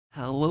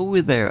Hello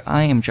there,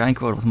 I am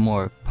GiantGrotle with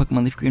more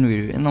Pokemon LeafGreen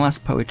review. In the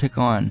last part we took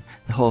on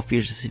the whole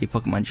Fusion City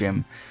Pokemon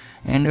gym,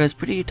 and it was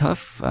pretty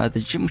tough. The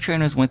gym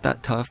trainers weren't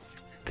that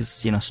tough,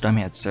 because, you know,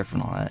 Starman had Surf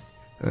and all that.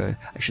 Or,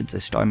 I should say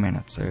Starman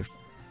had Surf.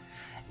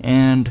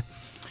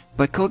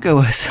 But Koga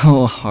was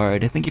so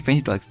hard. I think he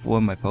fainted like 4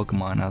 of my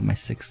Pokemon out of my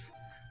 6.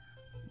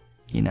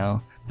 You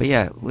know? But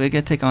yeah, we're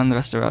gonna take on the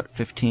rest of Route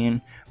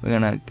 15. We're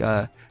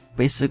gonna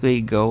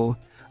basically go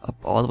up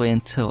all the way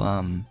until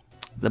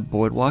the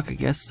boardwalk, I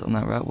guess, on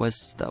that route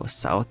was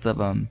south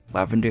of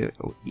Lavender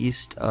or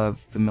east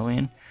of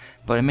Vermilion.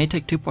 But it may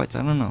take 2 parts,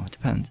 I don't know, it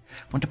depends.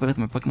 Want to play with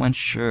my Pokemon?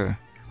 Sure.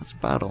 Let's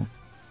battle.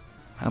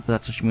 I hope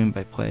that's what you mean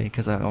by play,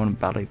 because I want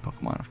to battle your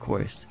Pokemon, of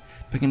course.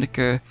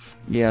 Picnicker,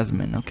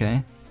 Yasmin,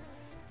 okay.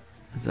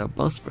 Is that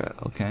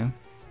Bellsprout? Okay.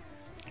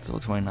 It's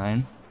level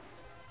 29.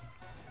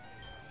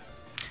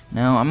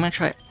 Now, I'm gonna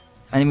try.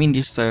 I didn't mean to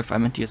use Surf, I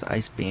meant to use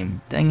Ice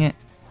Beam. Dang it.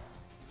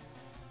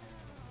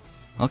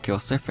 Okay, well,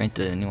 Surf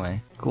fainted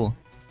anyway. Cool.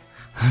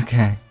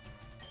 Okay.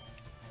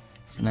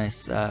 It's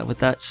nice. With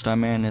that,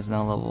 Starman is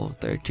now level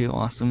 32.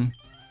 Awesome.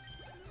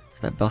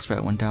 So that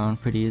Bellsprout went down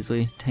pretty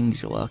easily.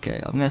 Tangela. Okay,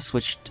 I'm gonna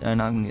switch. No,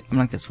 I'm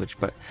not gonna switch,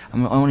 but I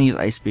want to use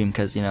Ice Beam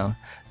because, you know,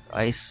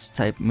 Ice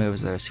type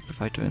moves are super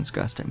fighter and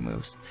Grass type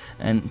moves.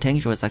 And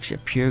Tangela is actually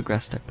a pure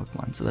Grass type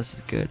Pokemon, so this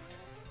is good.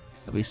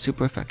 It'll be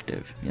super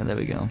effective. Yeah, there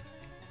we go.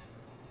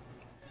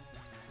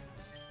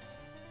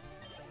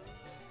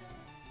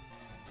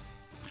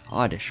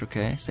 Oddish,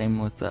 okay, same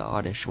with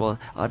Oddish. Well,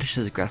 Oddish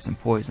is grass and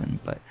poison,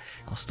 but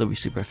it'll still be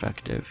super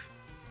effective.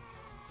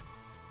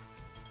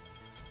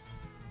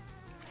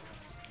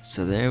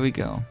 So there we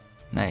go.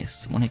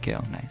 Nice. 1-hit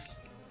KO, nice.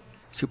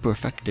 Super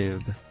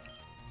effective.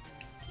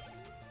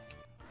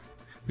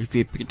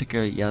 Defeat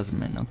Picnicker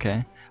Yasmin,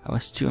 okay. I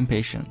was too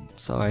impatient,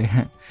 sorry.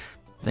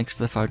 Thanks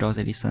for the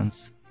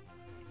 $5.80.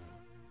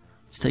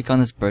 Let's take on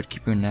this Bird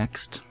Keeper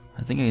next.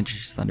 I think I can just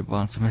use Thunderbolt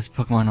on some of his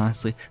Pokemon,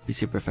 honestly. Be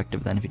super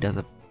effective then if he does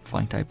have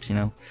flying types, you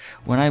know.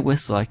 When I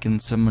whistle, I can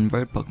summon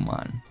bird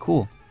Pokemon.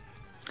 Cool.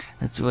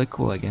 That's really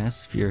cool, I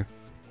guess. If you're,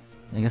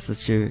 I guess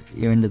that's you're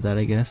into that,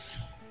 I guess.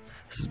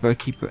 This is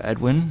Birdkeeper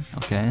Edwin.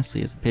 Okay, so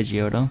he has a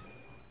Pidgeotto.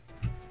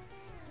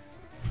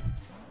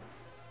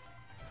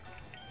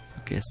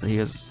 Okay, so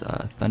here's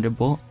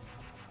Thunderbolt.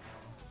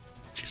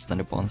 Just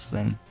Thunderbolt on this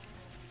thing.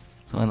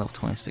 It's only level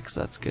 26, so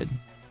that's good.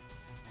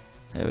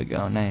 There we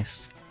go,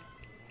 nice.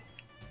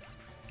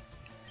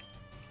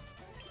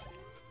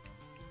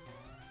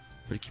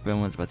 Keep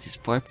everyone's about to use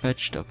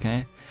Farfetch'd,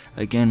 okay.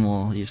 Again,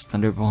 we'll use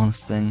Thunderbolt on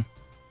this thing.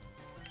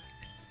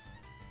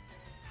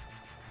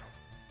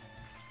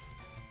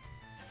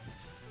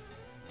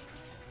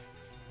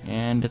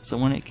 And it's a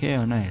 1-hit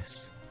KO,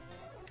 nice.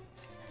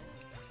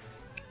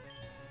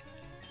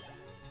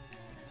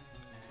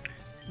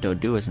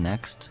 Doduo is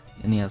next,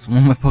 and he has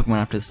one more Pokemon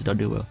after this is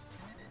Doduo.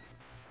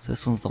 So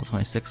this one's level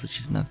 26, let's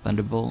use another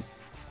Thunderbolt.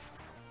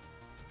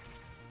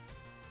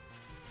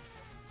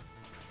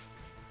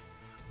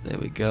 There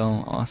we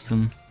go,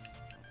 awesome.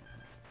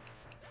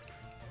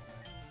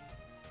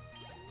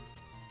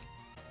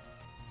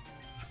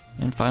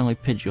 And finally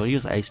Pidgey. I'll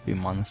use Ice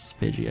Beam on this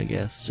Pidgey, I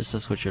guess, just to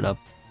switch it up.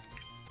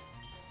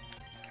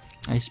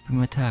 Ice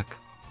Beam attack.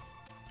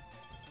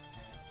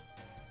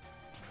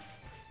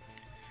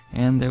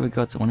 And there we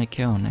go, it's a 1-hit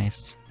KO,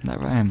 nice. That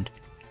rhymed.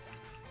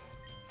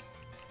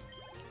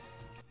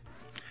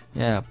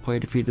 Yeah, player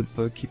defeated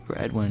Birdkeeper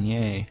Edwin,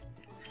 yay.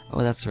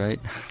 Oh, that's right.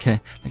 Okay,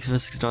 thanks for the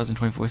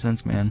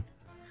 $6.24, man.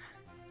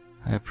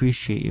 I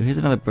appreciate you. Here's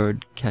another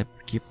bird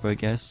keeper, I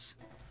guess.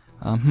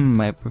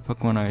 My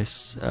Pokemon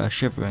are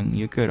shivering.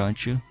 You're good,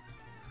 aren't you?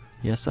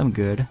 Yes, I'm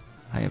good.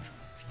 I have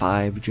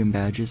 5 gym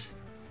badges.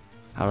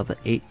 Out of the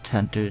 8 to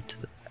enter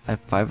I have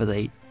 5 of the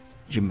 8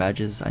 gym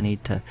badges I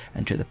need to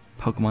enter the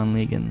Pokemon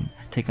League and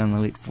take on the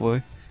Elite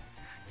 4.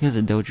 Here's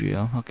a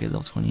Dodrio. Okay,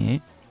 level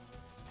 28.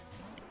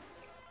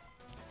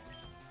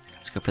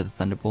 Let's go for the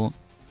Thunderbolt.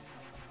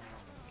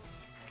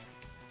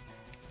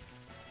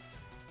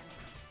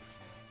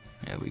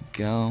 There we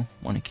go.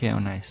 1-hit KO,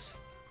 nice.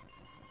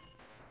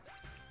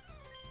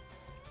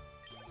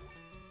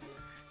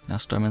 Now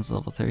Starman's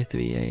level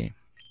 33, yay.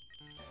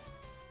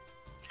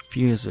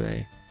 Confuse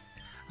Ray.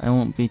 I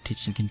won't be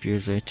teaching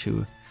Confuse Ray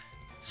to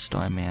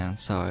Starman,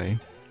 sorry.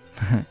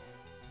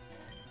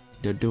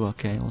 Do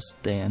okay, we'll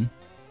stand.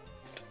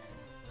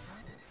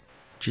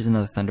 Choose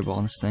another Thunderbolt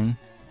on this thing.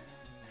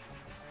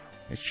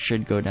 It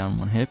should go down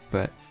 1 hit,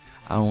 but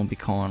I won't be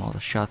calling all the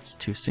shots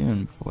too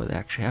soon before they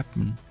actually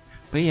happen.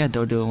 But yeah,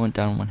 Doduo went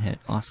down 1 hit.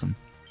 Awesome.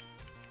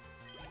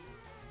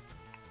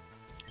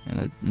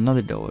 And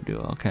another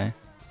Doduo, okay.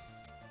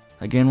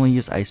 Again, we'll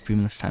use Ice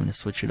Beam this time to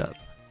switch it up.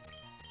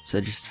 Instead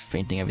of just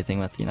fainting everything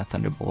with, you know,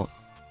 Thunderbolt.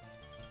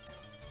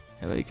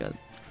 There we go.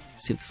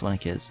 Let's see if this one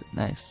kills.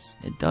 Nice.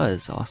 It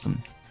does.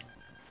 Awesome.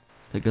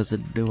 There goes the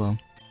Duo.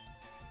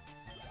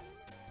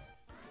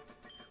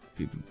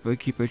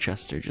 Birdkeeper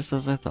Chester, just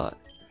as I thought.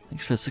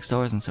 Thanks for the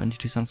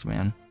 $6.72,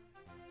 man.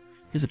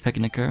 Here's a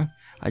Picnicker.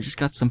 I just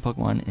got some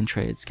Pokemon in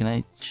trades. Can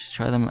I just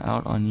try them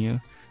out on you?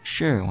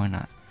 Sure, why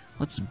not?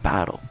 Let's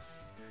battle.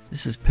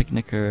 This is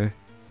Picnicker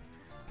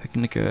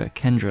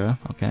Kendra,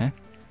 okay.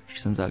 She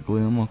sends out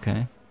Gloom,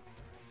 okay.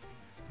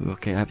 Ooh,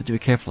 okay, I have to be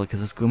careful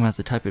because this Gloom has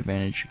the type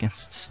advantage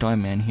against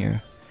Starman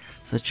here.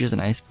 So let's use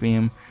an Ice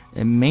Beam.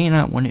 It may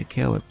not want to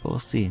kill it, but we'll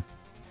see.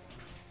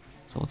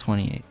 So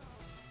 28.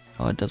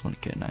 Oh, it does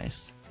want to kill,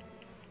 nice.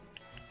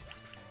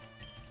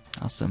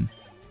 Awesome.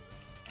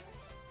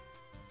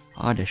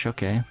 Oddish,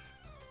 okay.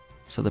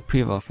 So the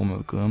pre-evolved form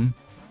of Gloom.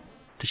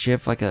 Does she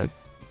have like a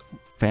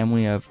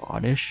family of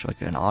Oddish?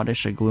 Like an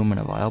Oddish, a Gloom, and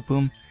a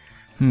Vileplume?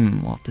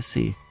 We'll have to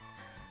see.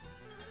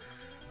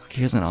 Okay,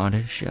 here's an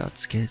Oddish. Yeah,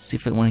 let's see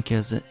if it one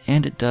kills it.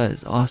 And it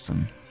does.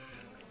 Awesome.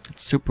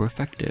 It's super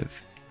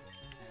effective.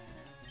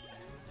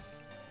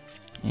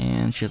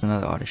 And she has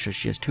another Oddish. So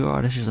she has 2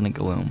 Oddishes and a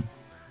Gloom.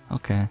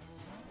 Okay.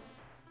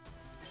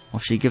 Well,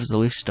 if she gives the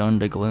Leaf Stone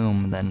to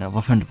Gloom, then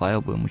evolve into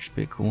Vileplume, which would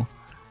be cool.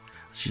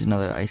 Let's use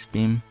another Ice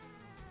Beam.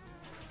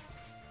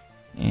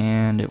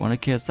 And it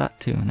 1-kills that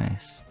too.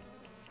 Nice.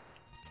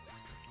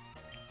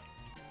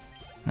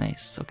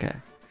 Nice. Okay.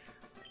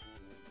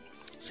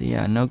 So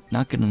yeah, no,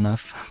 not good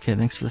enough. Okay,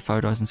 thanks for the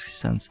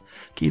 $5.60.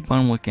 Keep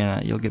on looking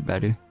at it, you'll get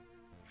better.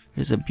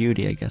 Here's a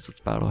beauty, I guess. Let's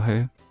battle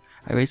her.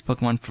 I raise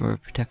Pokemon for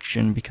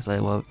protection because I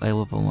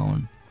live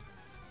alone.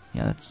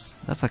 Yeah, that's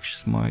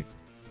actually smart.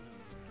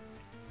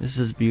 This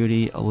is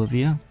Beauty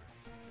Olivia.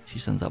 She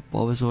sends out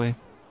Bulbasaur.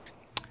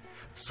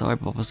 Sorry,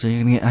 Bulbasaur,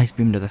 you're gonna get Ice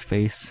Beam to the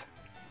face.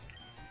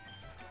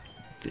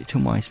 2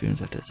 more Ice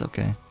Beams after this.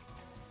 Okay,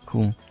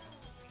 cool.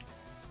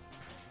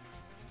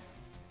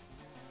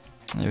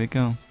 There we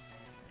go.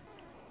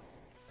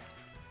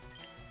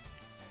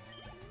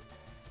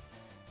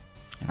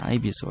 An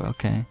Ivysaur,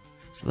 okay.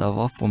 So they'll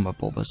evolve form of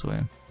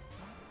Bulbasaur.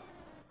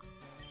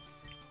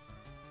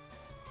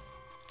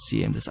 Let's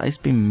see, this Ice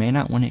Beam may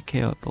not 1-hit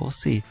KO it, but we'll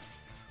see.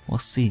 We'll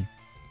see.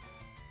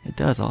 It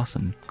does,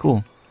 awesome.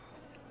 Cool.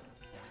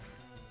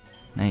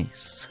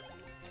 Nice.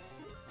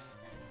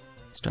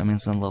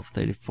 Starman's on level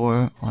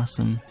 34,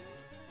 awesome.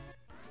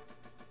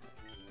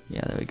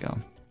 Yeah, there we go.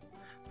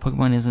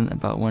 Pokemon isn't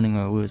about winning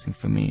or losing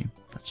for me.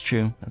 That's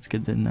true, that's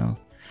good to know.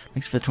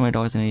 Thanks for the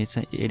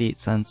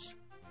 $20.88.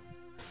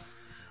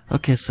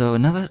 Okay, so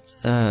now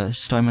that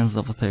Starman's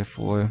level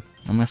 34,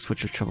 I'm gonna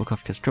switch with Triple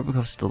Cuff because Triple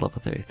Cuff's still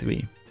level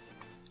 33.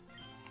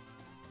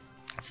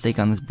 Let's take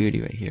on this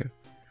Beauty right here.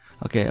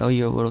 Okay, oh,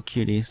 you're a little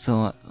cutie,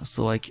 so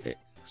like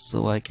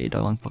a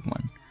darling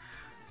Pokemon.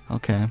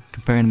 Okay,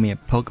 comparing to me a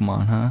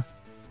Pokemon, huh?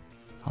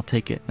 I'll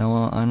take it. No,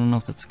 well, I don't know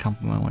if that's a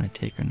compliment I want to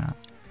take or not.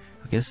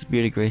 Okay, this is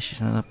Beauty Grace,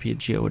 she's not up here,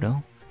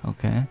 Geodo.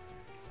 Okay.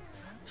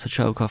 So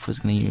Chococuff is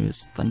going to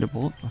use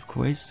Thunderbolt, of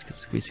course, because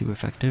it's going to be super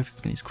effective.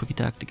 It's going to use Quick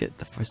Attack to get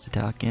the first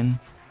attack in.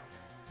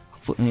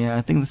 Hopefully, yeah,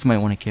 I think this might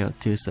want to KO it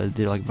too, so I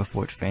did like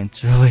before it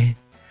faints, really,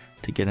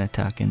 to get an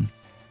attack in.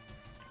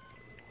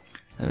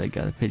 There we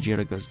go, the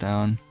Pidgeotto goes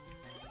down.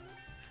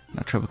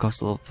 Now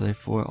Triple-Cuff's level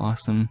 34,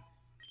 awesome.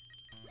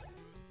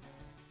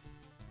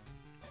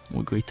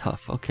 Wiggly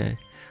Tough, okay.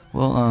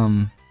 Well,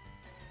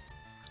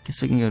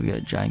 guess we can go get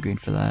a GiantGrotle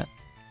for that.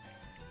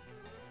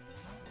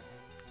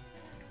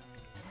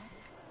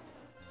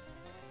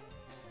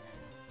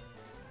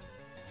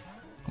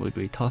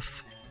 Wiggly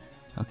Tough.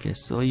 Okay,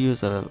 so I'll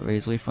use a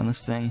Razor Leaf on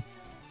this thing.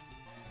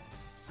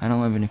 I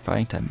don't have any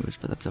fighting type moves,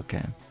 but that's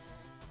okay.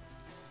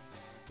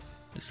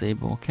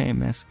 Disable, okay,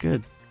 miss,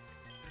 good.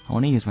 I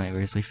want to use my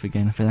Razor Leaf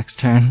again for next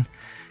turn.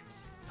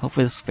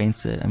 Hopefully this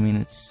faints it. I mean,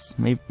 it's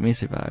may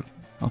survive.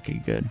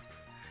 Okay, good.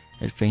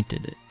 It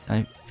fainted it.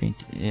 I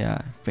fainted.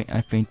 Yeah,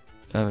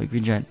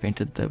 Green Giant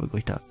fainted the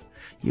Wigglytuff.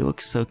 You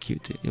look so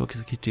cute too. You look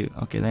so cute too.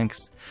 Okay,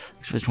 thanks.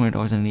 Thanks for the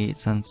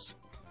 $20.88.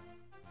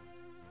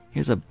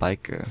 Here's a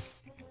Biker.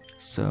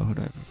 So who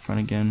do I have up front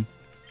again?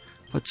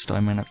 Put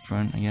Starman up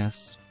front, I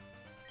guess.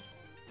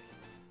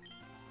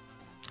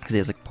 Because he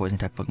has like poison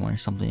type Pokemon or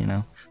something, you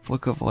know.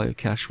 Fork over all your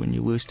cash when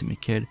you lose to me,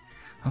 kid.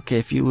 Okay,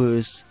 if you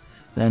lose,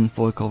 then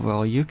fork over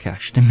all your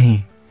cash to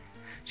me.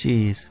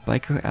 Jeez,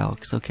 Biker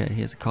Alex. Okay,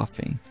 he has a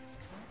coughing.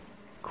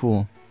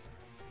 Cool.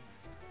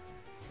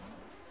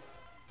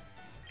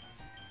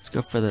 Let's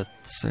go for the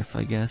Surf,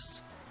 I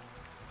guess.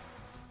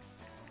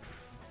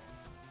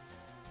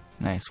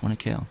 Nice, 1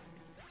 kill.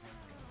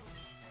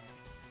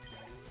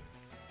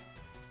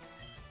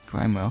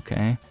 Grimer,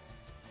 okay.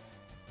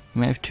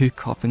 We might have 2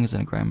 coughings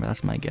and a Grimer,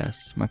 that's my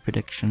guess, my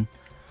prediction.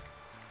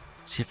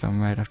 Let's see if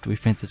I'm right after we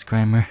faint this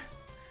Grimer.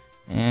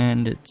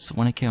 And it's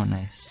 1 kill,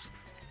 nice.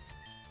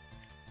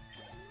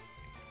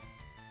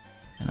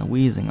 And a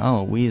Wheezing, oh,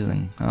 a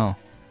Wheezing, oh,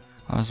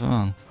 I was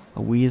wrong.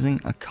 A Wheezing,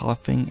 a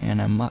coughing,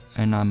 and a muck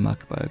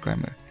by a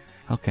Grimer.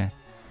 Okay,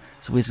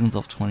 so Wheezing's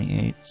level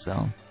 28,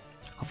 so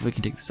hopefully we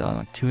can take this out in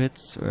like 2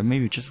 hits, or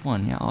maybe just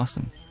 1, yeah,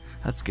 awesome.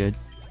 That's good.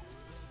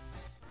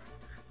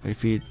 Ready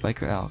for you,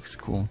 Biker Alex,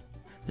 cool.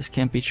 This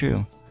can't be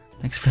true.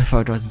 Thanks for the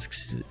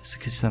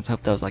 $5.60. I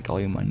hope that was like all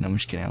your money. No, I'm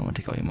just kidding, I don't want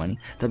to take all your money.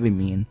 That'd be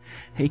mean.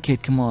 Hey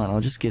kid, come on,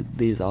 I'll just get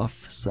these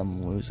off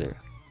some loser.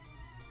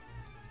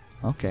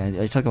 Okay,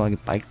 are you talking about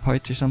like bike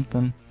parts or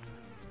something?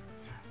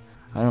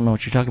 I don't know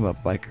what you're talking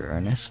about, Biker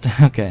Ernest.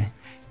 Okay,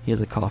 he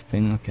has a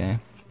coughing, okay.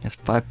 He has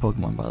 5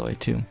 Pokemon by the way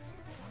too.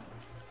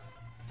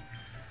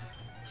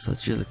 So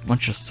it's just a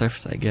bunch of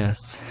surfs, I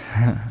guess.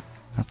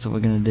 That's what we're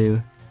gonna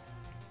do.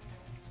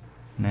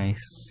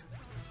 Nice.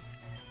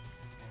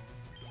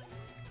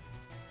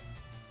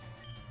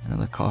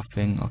 Another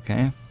coughing,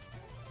 okay.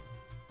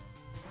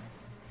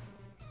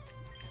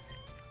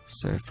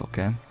 Surf,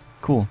 okay.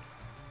 Cool.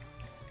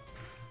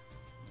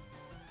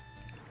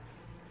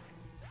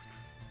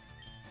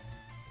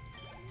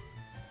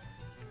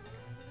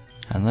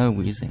 Another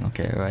wheezing,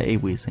 okay, or a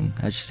wheezing.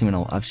 I've just seen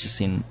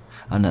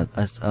another.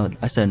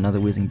 I said another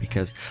wheezing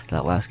because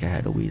that last guy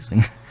had a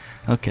wheezing.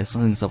 Okay, so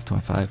something's up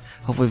 25.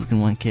 Hopefully we can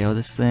 1KO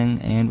this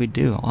thing, and we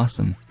do.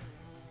 Awesome.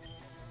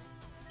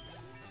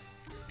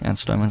 And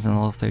Starman's in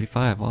level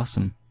 35.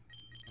 Awesome.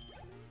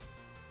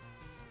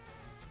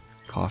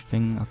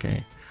 Coughing.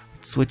 Okay,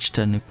 let's switch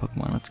to a new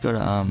Pokemon. Let's go to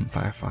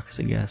Firefox,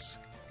 I guess.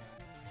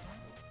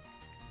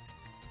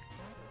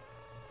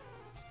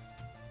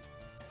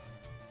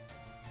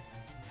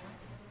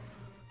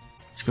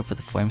 Let's go for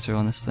the flamethrower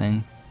on this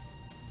thing.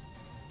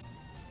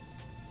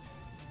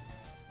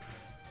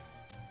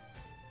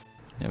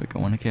 There we go,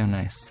 1KO,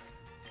 nice.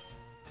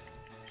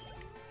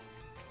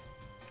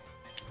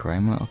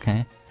 Grimer,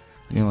 okay.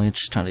 Again, we're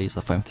just trying to use the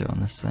flamethrower on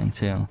this thing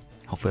too.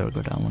 Hopefully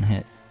it'll go down one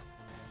hit.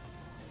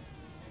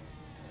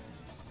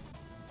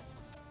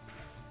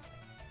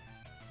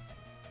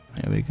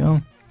 There we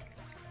go.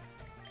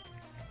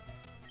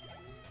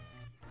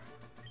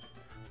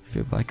 If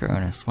you're Biker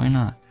Ernest, why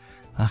not?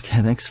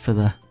 Okay, thanks for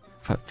the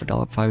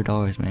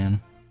 $5,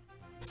 man.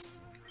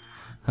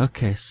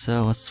 Okay,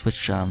 so let's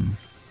switch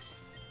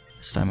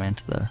Starman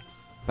to the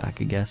back,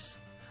 I guess.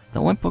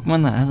 The one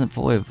Pokemon that hasn't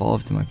fully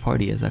evolved in my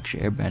party is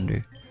actually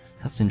Airbender.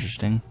 That's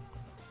interesting.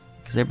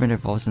 Because Airbender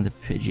evolves into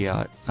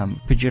Pidgeot.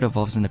 Pidgeot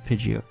evolves into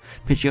Pidgeot.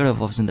 Pidgeot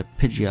evolves into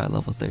Pidgeot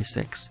level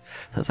 36.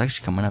 So it's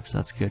actually coming up, so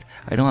that's good.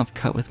 I don't have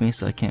cut with me,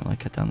 so I can't really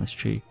cut down this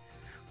tree.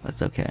 But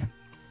it's okay.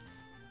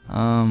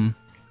 Got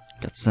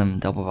some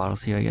double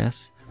battles here, I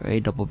guess. Or a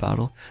double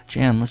battle.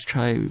 Jan, let's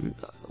try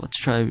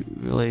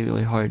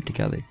really hard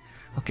together.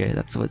 Okay,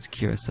 that's what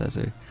Kira says,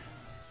 or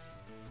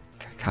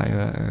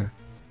Kyra, or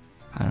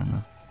I don't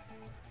know.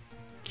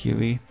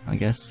 Kiri, I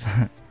guess.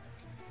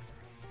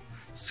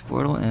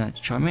 Squirtle and a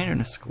Charmander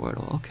and a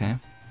Squirtle, okay.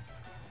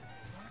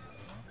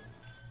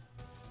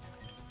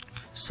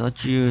 So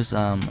let's use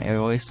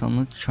Air Ice on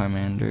the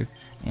Charmander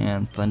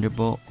and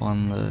Thunderbolt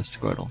on the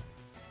Squirtle.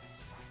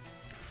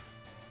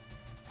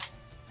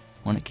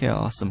 1KO,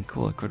 awesome,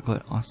 cool, critical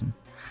hit, awesome.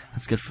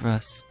 That's good for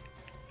us.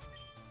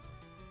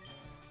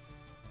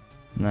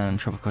 And then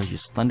Tropical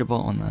use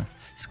Thunderbolt on the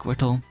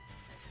Squirtle.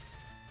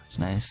 That's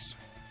nice.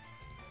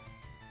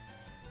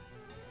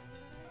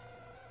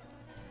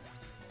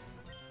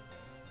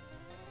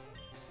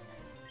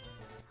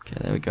 Okay,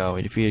 there we go.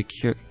 We defeated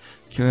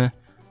Kira,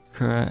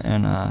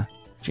 and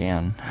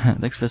Jan.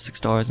 Thanks for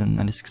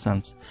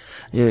 $6.96.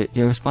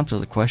 Your response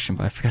was a question,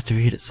 but I forgot to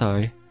read it.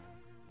 Sorry.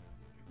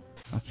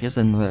 Okay, here's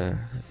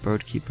another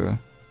Bird Keeper.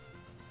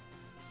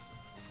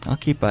 I'll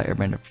keep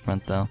Airbender up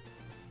front though.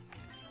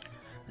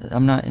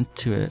 I'm not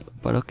into it,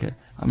 but okay.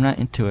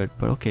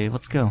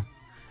 Let's go.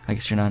 I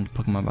guess you're not into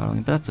Pokemon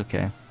battling, but that's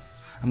okay.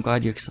 I'm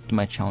glad you accepted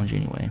my challenge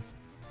anyway.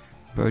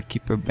 Bird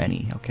Keeper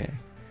Benny, okay.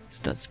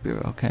 Stud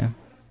Spear, okay.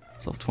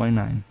 It's level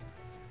 29.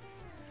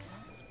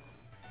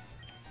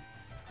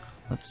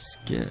 Let's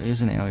get.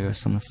 Here's an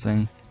Alios on this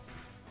thing.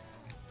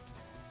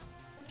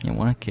 Yeah,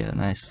 1KO,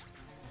 nice.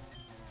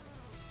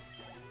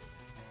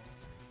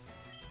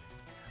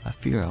 A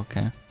Fear,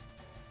 okay.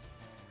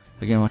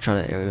 Again, we'll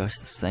try to Aerios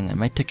this thing. I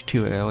might take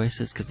 2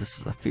 Aerioses because this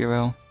is a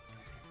Fearow.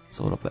 It's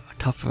a little bit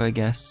tougher, I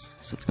guess.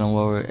 So it's gonna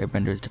lower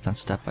Airbender's defense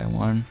stat by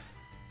 1.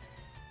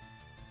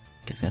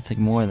 Okay, it's gonna take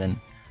more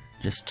than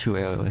just 2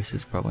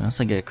 Aerioses probably,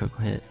 unless I get a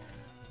critical hit.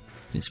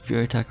 Use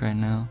Fury Attack right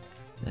now.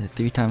 I hit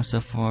 3 times so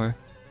far.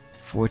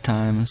 4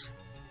 times.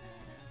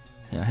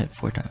 Yeah, I hit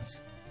 4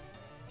 times.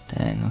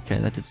 Dang, okay,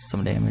 that did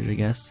some damage, I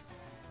guess.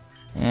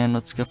 And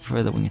let's go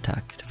for the Wing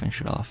Attack to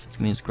finish it off. It's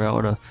gonna use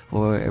Growl to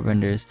lower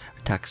Airbender's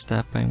attack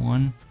stat by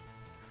 1.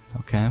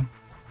 Okay.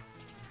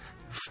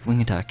 If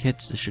Wing Attack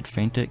hits, this should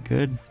feint it.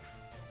 Good.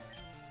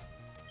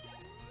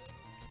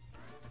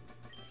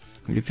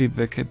 We defeat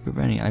Bird Keeper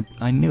Benny.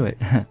 I knew it.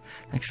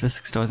 Thanks for the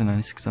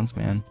 $6.96,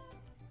 man.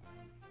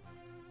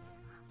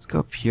 Let's go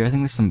up here. I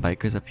think there's some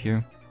bikers up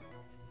here.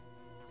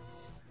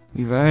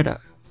 We ride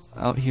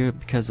out here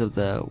because of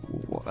the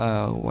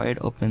wide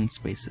open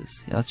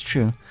spaces. Yeah, that's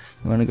true.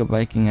 You want to go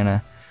biking in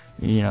a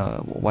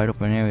wide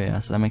open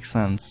area, so that makes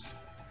sense.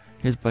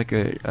 Here's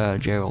biker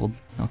Gerald.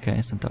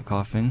 Okay, sent out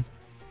coughing.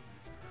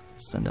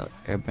 Send out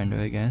Airbender,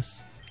 I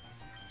guess.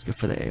 Let's go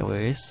for the AO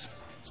race.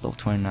 It's level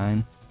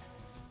 29.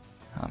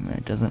 Oh man,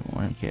 it doesn't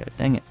want to get.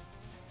 Dang it.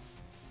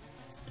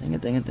 Dang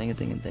it.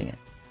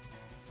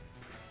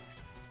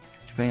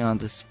 Depending on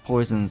this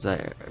poison's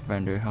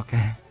Airbender.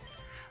 Okay.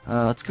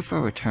 Let's go for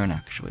a return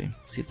actually.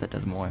 See if that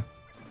does more. I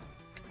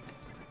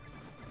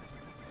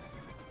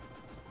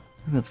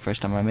think that's the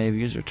first time I may have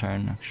used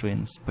return actually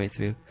in this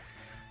playthrough.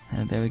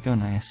 And there we go,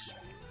 nice.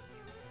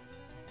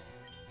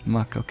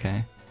 Muck,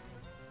 okay.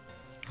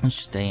 Let's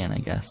just stay in, I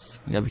guess.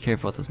 We gotta be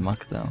careful with this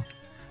muck though.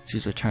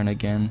 Let's use return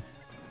again.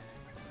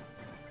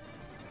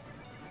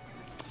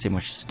 See how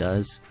much this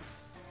does.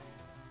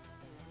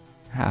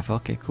 Half,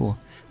 okay, cool.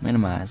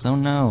 Minimize, oh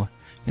no!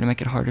 You're gonna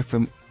make it harder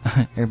for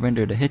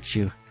Airbender to hit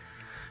you.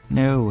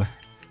 No!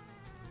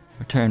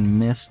 Return,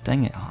 miss,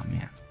 dang it, oh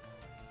man.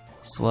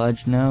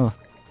 Sludge, no!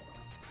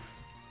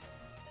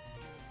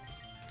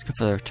 Let's go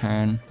for the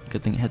return.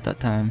 Good thing it hit that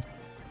time.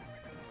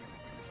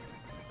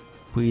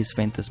 Please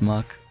faint this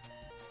muck.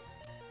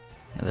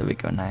 Yeah, there we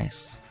go,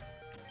 nice.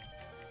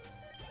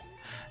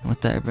 And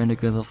with that, Airbender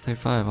good level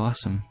 35,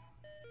 awesome.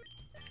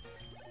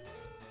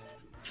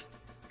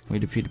 We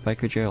defeated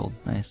Biker Gerald,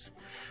 nice.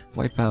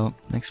 Wipe out,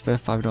 next for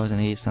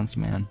 $5.88,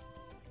 man.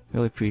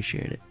 Really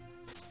appreciate it.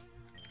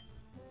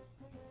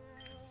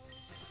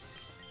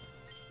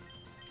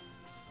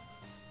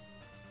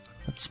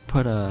 Let's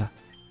put a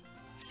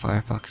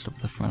Firefox up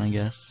the front, I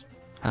guess.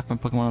 Half my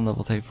Pokemon on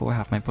level 34,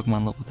 half my Pokemon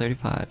on level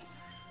 35.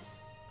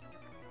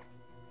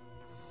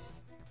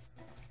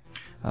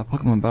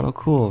 Pokemon battle,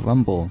 cool,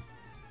 Rumble.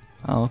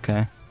 Oh,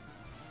 okay.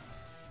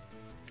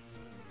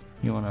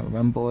 You want a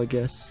Rumble, I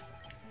guess?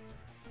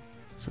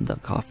 Send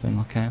that coughing,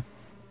 okay.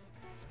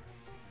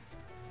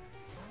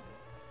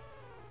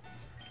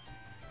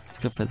 Let's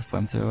go for the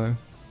flamethrower.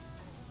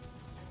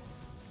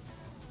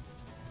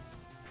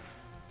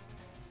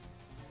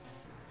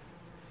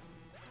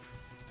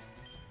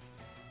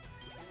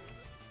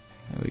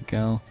 There we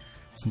go.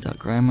 Send out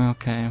Grimer,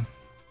 okay.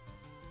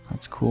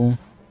 That's cool.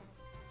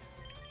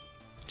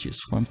 Let's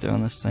use flamethrower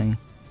on this thing.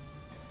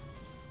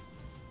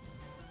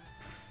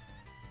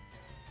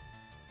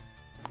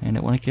 And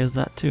it 1-kills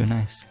that too,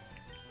 nice.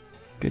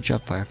 Good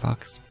job,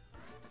 Firefox.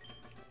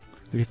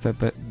 Ready for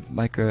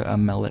Biker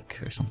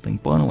Melik or something.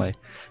 Blown away.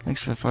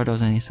 Thanks for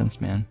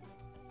 $5.80, man.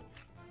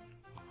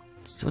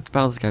 So let's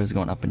battle this guy who's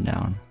going up and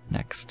down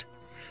next.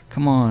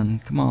 Come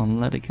on,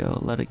 let it go,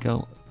 let it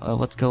go.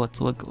 Let's go, let's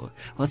go,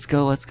 let's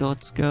go, let's go,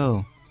 let's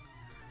go.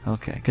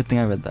 Okay, good thing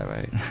I read that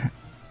right.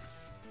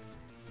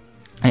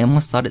 I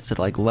almost thought it said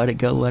like let it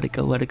go, let it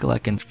go, let it go,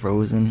 like in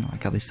Frozen,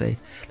 like how they say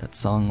that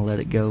song, Let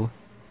It Go.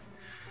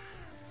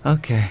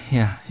 Okay,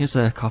 yeah, here's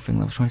a coughing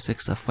level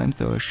 26. A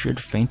flamethrower should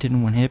faint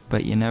in one hit,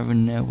 but you never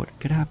know what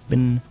could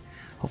happen.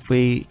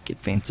 Hopefully it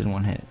faints in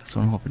one hit, that's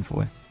what I'm hoping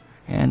for.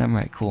 And I'm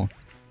right, cool.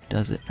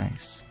 Does it,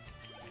 nice.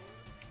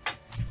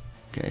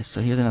 Okay, so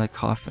here's another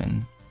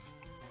coughing.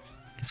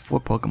 There's 4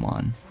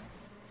 Pokemon.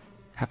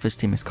 Half his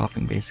team is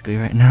coughing basically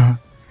right now.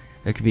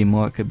 There could be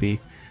more, it could be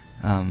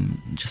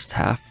just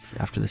half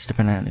after this,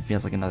 depending on if he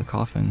has like another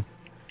coughing.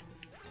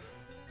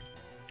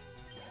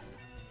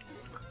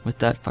 With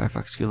that,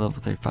 Firefox skill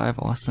level 35,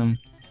 awesome.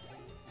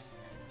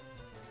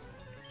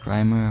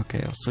 Grimer,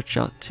 okay, I'll switch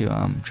out to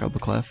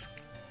Trebleclef.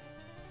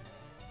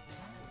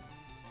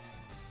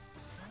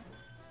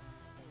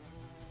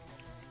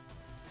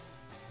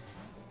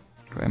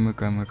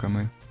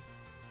 Grimer.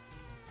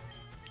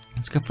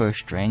 Let's go for a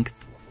strength.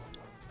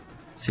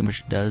 See how much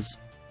it does.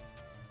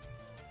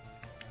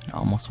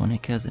 Almost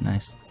 1-hit kills it,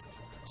 nice.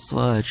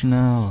 Sludge,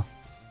 no.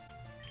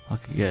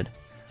 Okay, good.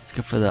 Let's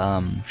go for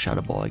the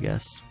Shadow Ball, I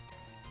guess.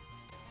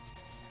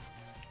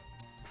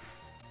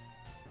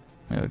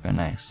 There we go,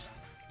 nice.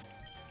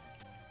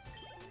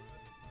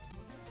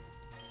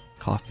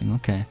 Coughing,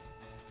 okay.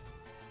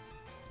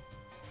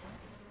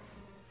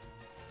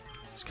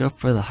 Let's go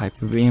for the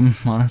Hyper Beam.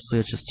 Honestly,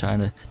 it's just trying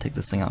to take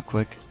this thing out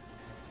quick.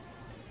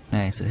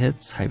 Nice, it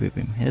hits. Hyper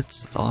Beam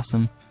hits. It's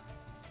awesome.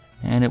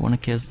 And it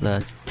 1-kills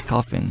the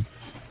coughing.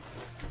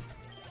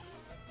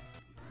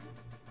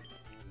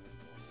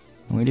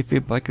 I'm waiting for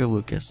your Biker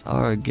Lucas.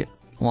 Alright, get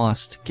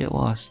lost. Get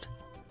lost.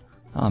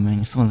 Oh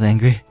man, someone's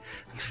angry.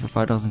 Thanks for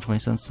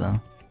 $5.20 though.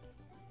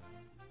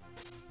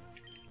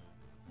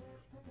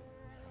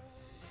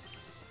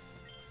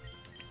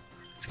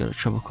 Let's go to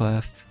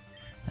Trebleclef.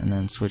 And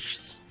then switch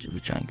to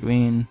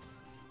GiantGrotle.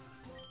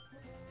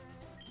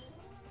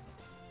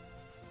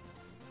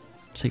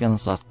 Take on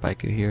this last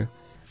biker here.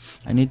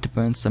 I need to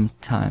burn some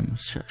time.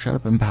 Shut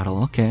up and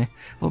battle, okay.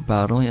 We'll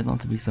battle, you don't have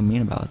to be so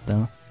mean about it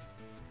though.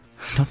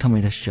 Don't tell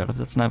me to shut up,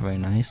 that's not very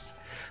nice.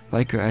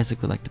 Biker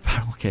Isaac would like to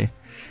battle, okay.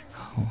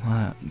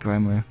 Oh,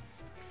 Grimer.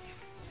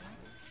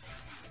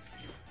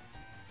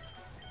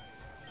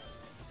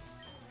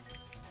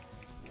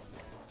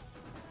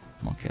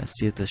 Okay, I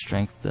see that the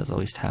strength does at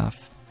least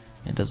half.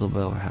 It does a little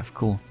bit over half,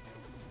 cool.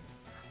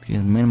 You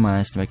can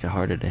minimize to make it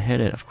harder to hit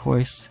it, of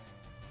course.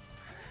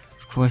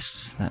 Of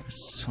course,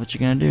 that's what you're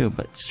gonna do,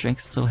 but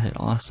strength still hit,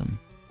 awesome.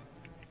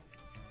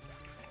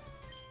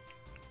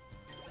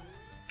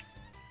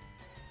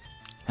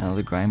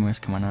 Another Grimer is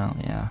coming out,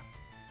 yeah.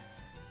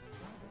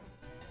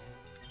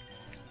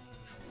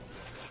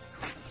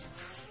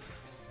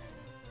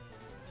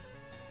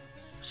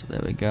 So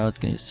there we go, it's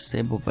gonna use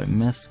disable, but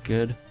miss,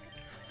 good.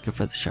 Let's go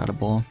for the Shadow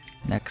Ball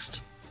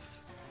next.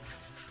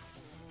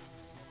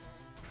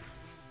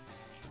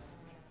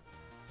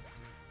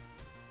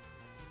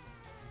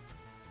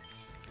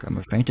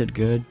 Grimer fainted,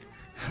 good.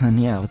 And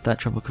yeah, with that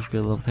trouble could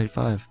go to level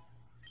 35.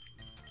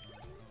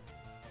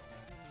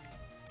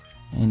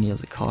 And he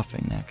has a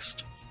coughing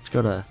next. Let's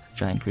go to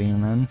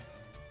GiantGrotle then.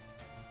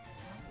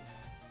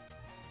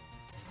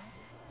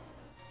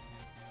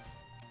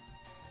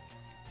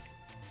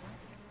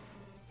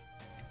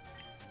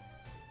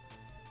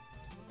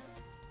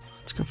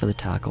 Let's go for the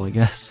tackle, I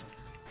guess.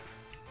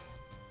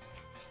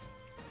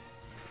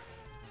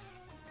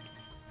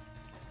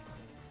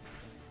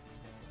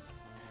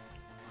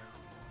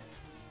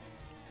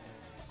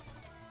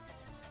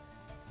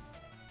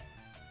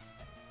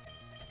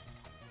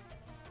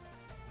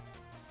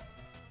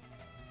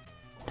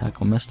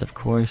 Tackle missed, of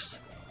course.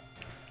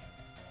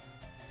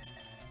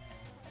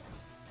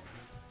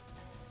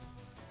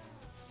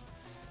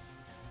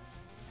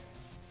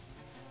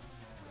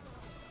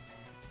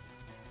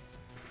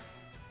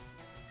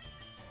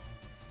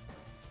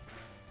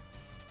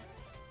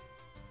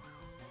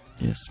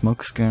 Yeah,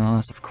 smoke screen on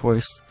us, of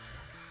course.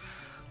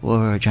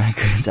 Lower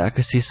GiantGrotle's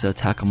accuracy, so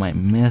tackle might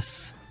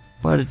miss.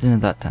 But it didn't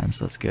that time,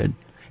 so that's good.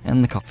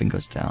 And the coffin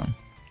goes down.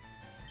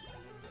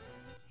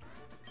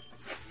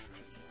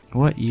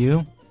 What,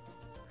 you?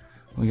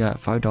 We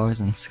got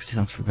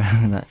 $5.60 for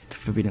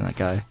beating that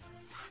guy.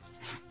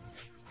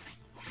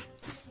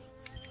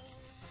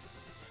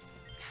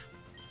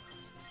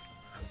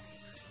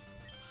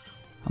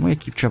 I'm gonna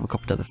keep Treble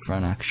Cup to the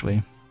front,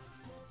 actually.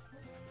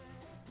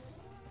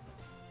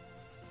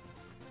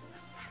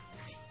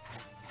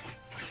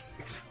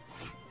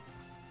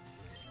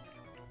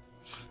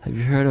 Have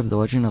you heard of the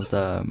legend of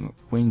the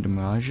winged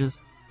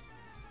mirages?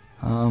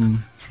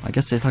 I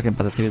guess they're talking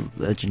about the 3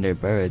 legendary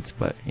birds,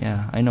 but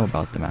yeah, I know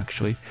about them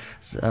actually.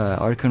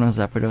 Articuno,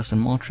 Zapdos,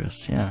 and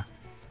Moltres, yeah.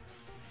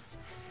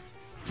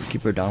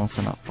 Keeper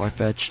Donaldson, not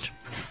far-fetched.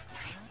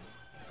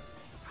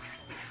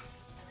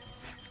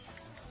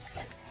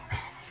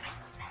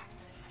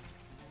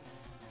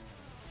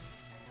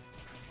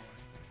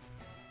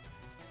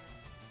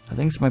 I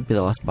think this might be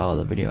the last battle of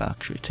the video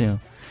actually too.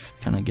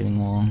 Kinda getting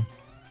long.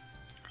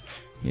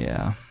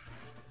 Yeah.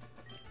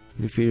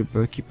 Defeated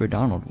Birdkeeper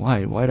Donald.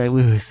 Why? Why'd I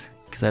lose?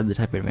 Because I had the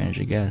type advantage,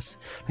 I guess.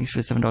 Thanks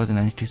for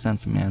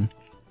 $7.92, man.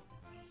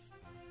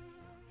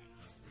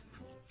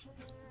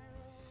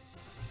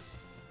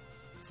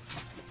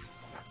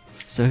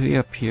 So here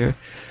up here.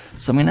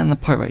 So I'm gonna end the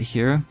part right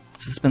here.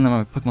 So this has been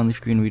my Pokemon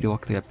Leaf Green video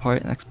walk through that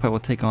part. Next part we'll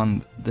take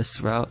on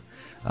this route,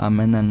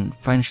 and then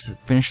finish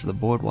the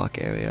boardwalk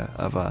area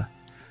of the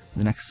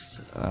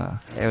next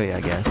area,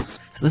 I guess.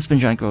 So this has been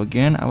GiantGrotle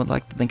again. I would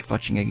like to thank you for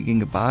watching again.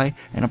 Goodbye,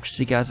 and hope to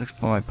see you guys next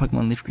for my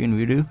Pokemon Leaf Green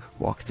video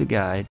walkthrough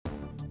guide.